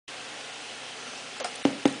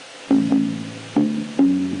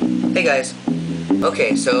Hey guys,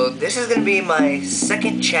 okay, so this is gonna be my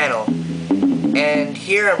second channel, and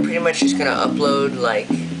here I'm pretty much just gonna upload like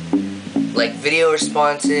video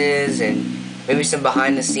responses and maybe some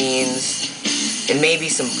behind the scenes and maybe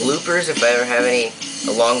some bloopers if I ever have a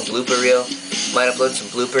long blooper reel. Might upload some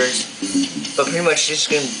bloopers, but pretty much just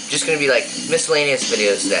gonna be like miscellaneous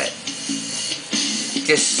videos that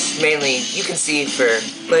just mainly you can see for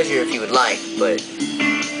pleasure if you would like, but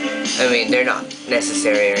I mean, they're not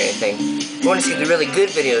necessary or anything. If you want to see the really good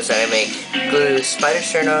videos that I make, go to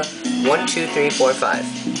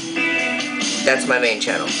SpiderSerna12345. That's my main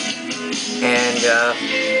channel. And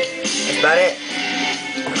that's about it.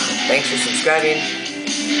 Thanks for subscribing,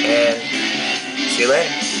 and see you later.